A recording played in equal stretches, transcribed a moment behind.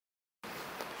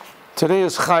Today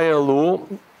is Chai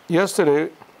Elul.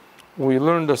 Yesterday we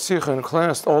learned the Sikha in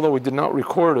class, although we did not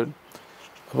record it,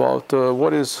 about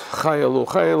what is Chai Elul.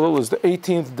 Chai Elul is the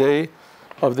 18th day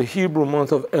of the Hebrew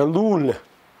month of Elul.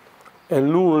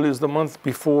 Elul is the month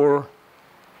before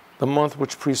the month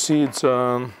which precedes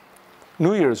New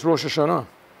Year's, Rosh Hashanah.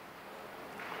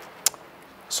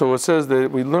 So it says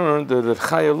that we learned that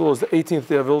Chai Elul is the 18th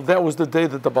day of Elul. That was the day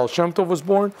that the Baal Shem Tov was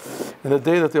born and the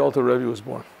day that the Alter Rebbe was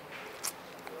born.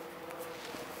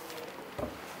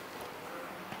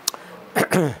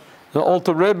 The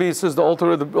Alter Rebbe says the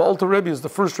Alter Rebbe is the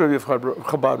first Rebbe of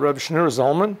Chabad, Rabbi Shneur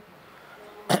Zalman,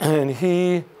 and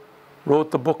he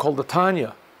wrote the book called the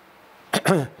Tanya.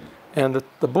 And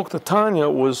the book, the Tanya,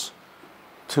 was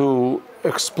to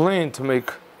explain, to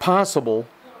make possible,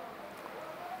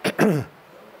 to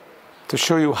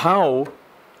show you how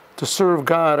to serve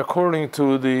God according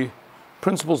to the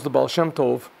principles the Baal Shem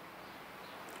Tov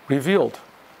revealed.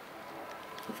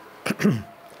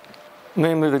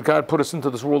 Namely, that God put us into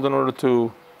this world in order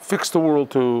to fix the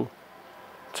world, to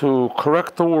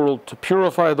correct the world, to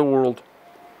purify the world,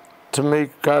 to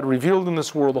make God revealed in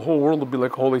this world. The whole world will be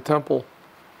like a holy temple.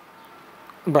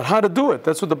 But how to do it?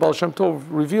 That's what the Baal Shem Tov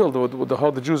revealed,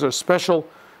 how the Jews are special,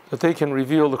 that they can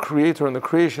reveal the Creator and the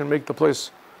creation, make the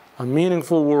place a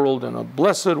meaningful world and a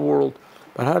blessed world.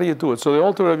 But how do you do it? So the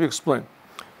Alter Rebbe explained.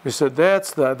 He said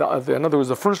that's in other words,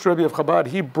 the first Rebbe of Chabad,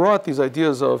 he brought these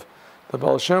ideas of the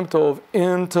Baal Shem Tov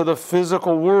into the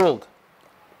physical world.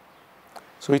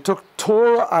 So he took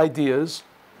Torah ideas,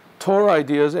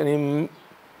 and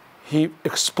he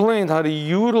explained how to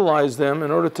utilize them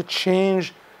in order to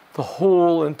change the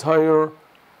whole entire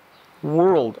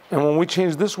world. And when we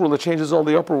change this world, it changes all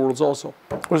the upper worlds also.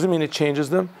 What does it mean it changes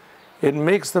them? It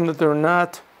makes them that they're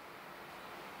not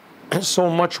so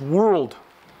much world.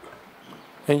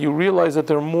 And you realize that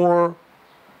they're more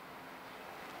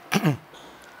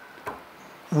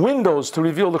windows to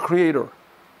reveal the Creator.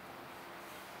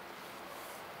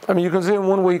 I mean, you can say in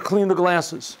one way, clean the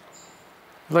glasses.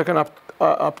 Like an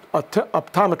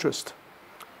optometrist.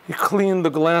 He cleaned the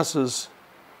glasses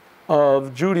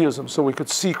of Judaism so we could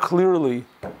see clearly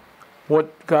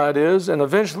what God is, and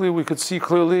eventually we could see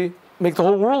clearly, make the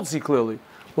whole world see clearly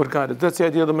what God is. That's the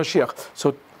idea of the Mashiach.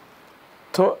 So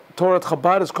Torah at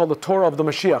Chabad is called the Torah of the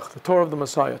Mashiach, the Torah of the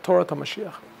Messiah, Torah to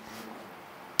Mashiach.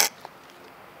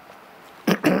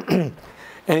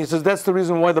 And he says that's the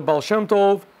reason why the Baal Shem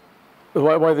Tov,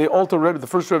 why the Alter Rebbe, the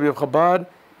first Rebbe of Chabad,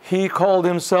 he called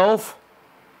himself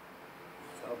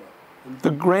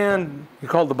he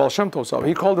called the Baal Shem Tov Saba.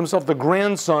 He called himself the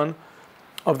grandson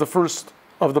of the first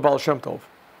of the Baal Shem Tov.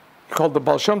 He called the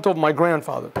Baal Shem Tov my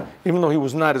grandfather, even though he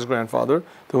was not his grandfather.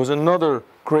 There was another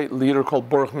great leader called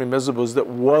Baruch Mimezebuz that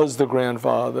was the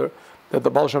grandfather, that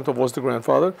the Baal Shem Tov was the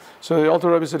grandfather. So the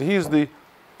Alter Rebbe said he's the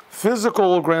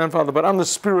physical grandfather, but I'm the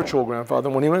spiritual grandfather.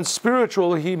 When he meant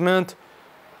spiritual, he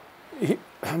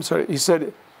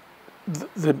said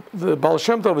the Baal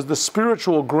Shem Tov is the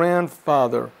spiritual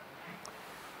grandfather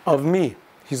of me.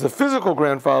 He's the physical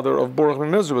grandfather of Baruch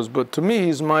Mimezebuz, but to me,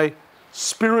 he's my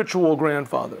spiritual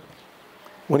grandfather.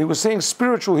 When he was saying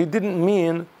spiritual, he didn't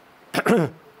mean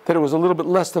that it was a little bit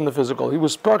less than the physical. He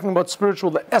was talking about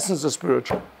spiritual, the essence of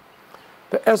spiritual.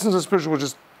 The essence of spiritual was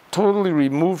just totally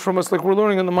removed from us, like we're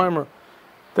learning in the Mimer.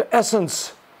 The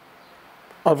essence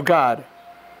of God.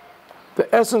 The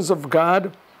essence of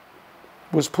God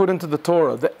was put into the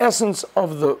Torah. The essence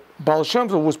of the Baal Shem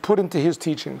Tov was put into his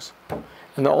teachings.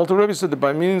 And the Alter Rebbe said that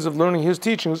by means of learning his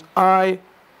teachings, I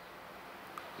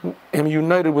am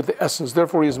united with the essence.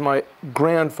 Therefore, he is my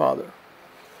grandfather.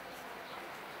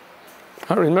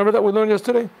 Remember that we learned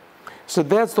yesterday? So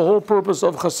that's the whole purpose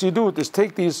of Chassidut, is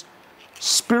take these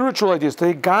spiritual ideas,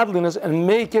 take godliness and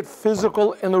make it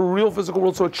physical in the real physical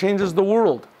world, so it changes the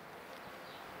world.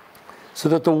 So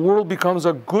that the world becomes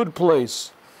a good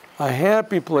place, a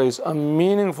happy place, a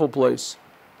meaningful place.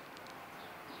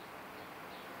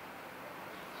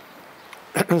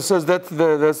 It says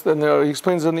he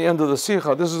explains in the end of the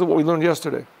Sikha, this is what we learned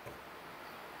yesterday.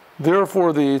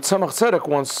 Therefore, the Tzemach Tzedek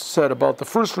once said about the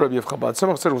first Rebbe of Chabad,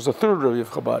 Tzemach Tzedek was the third Rebbe of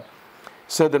Chabad,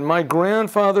 said that my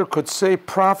grandfather could say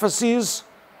prophecies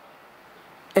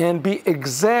and be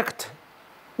exact,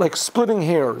 like splitting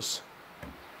hairs.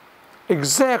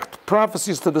 Exact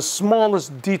prophecies to the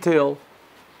smallest detail.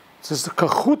 It says the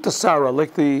kachut Sarah,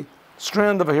 like the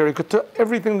strand of a hair. He could tell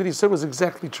everything that he said was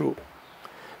exactly true.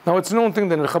 Now it's a known thing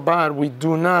that in Chabad we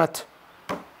do not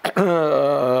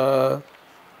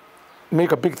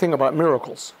make a big thing about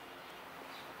miracles.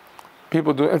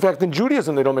 People do. In fact, in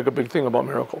Judaism they don't make a big thing about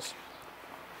miracles.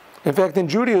 In fact, in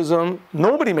Judaism,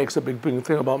 nobody makes a big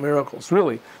thing about miracles,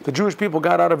 really. The Jewish people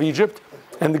got out of Egypt,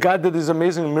 And God did these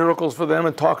amazing miracles for them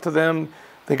and talked to them.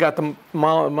 They got the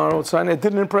Mount Sinai. It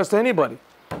didn't impress anybody,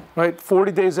 right?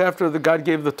 40 days after God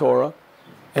gave the Torah,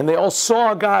 and they all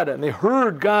saw God, and they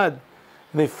heard God,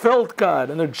 and they felt God,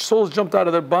 and their souls jumped out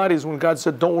of their bodies when God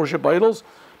said, don't worship idols.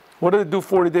 What did they do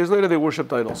 40 days later? They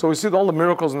worshipped idols. So we see that all the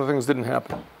miracles and the things didn't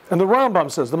happen. And the Rambam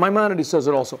says, the Maimonides says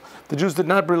it also. The Jews did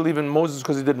not believe in Moses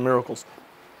because he did miracles.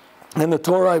 And the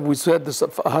Torah, we said this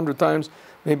 100 times,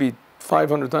 maybe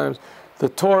 500 times, the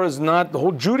Torah is not, the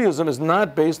whole Judaism is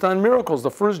not based on miracles.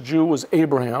 The first Jew was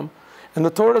Abraham, and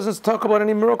the Torah doesn't talk about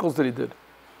any miracles that he did.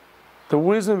 The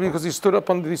reason is because he stood up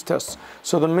under these tests.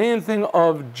 So the main thing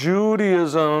of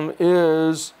Judaism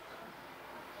is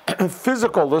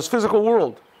physical, this physical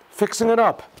world, fixing it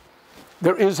up.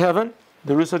 There is heaven,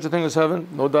 there is such a thing as heaven,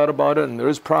 no doubt about it, and there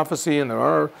is prophecy, and there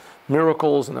are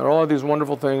miracles, and there are all these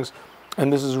wonderful things,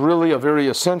 and this is really a very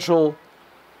essential,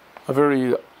 a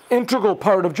very integral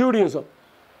part of Judaism.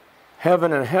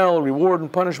 Heaven and hell, reward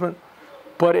and punishment,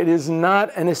 but it is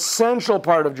not an essential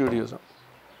part of Judaism.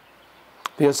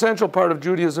 The essential part of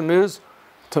Judaism is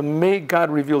to make God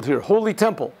revealed here. Holy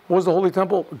temple. What was the holy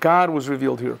temple? God was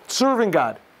revealed here. Serving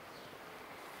God.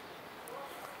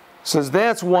 Says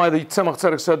that's why the Tzemach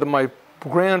Tzedek said that my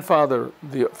grandfather,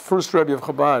 the first Rebbe of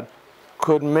Chabad,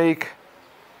 could make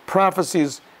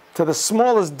prophecies to the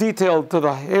smallest detail, to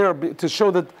the hair, to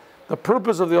show that the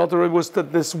purpose of the Alter Rebbe was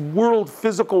that this world,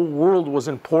 physical world, was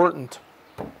important.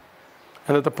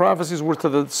 And that the prophecies were to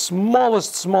the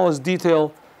smallest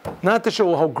detail, not to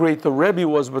show how great the Rebbe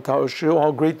was, but to show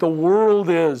how great the world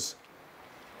is.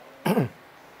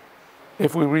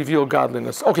 If we reveal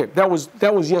godliness. Okay, that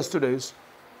was yesterday's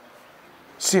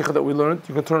Sikha that we learned.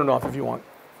 You can turn it off if you want.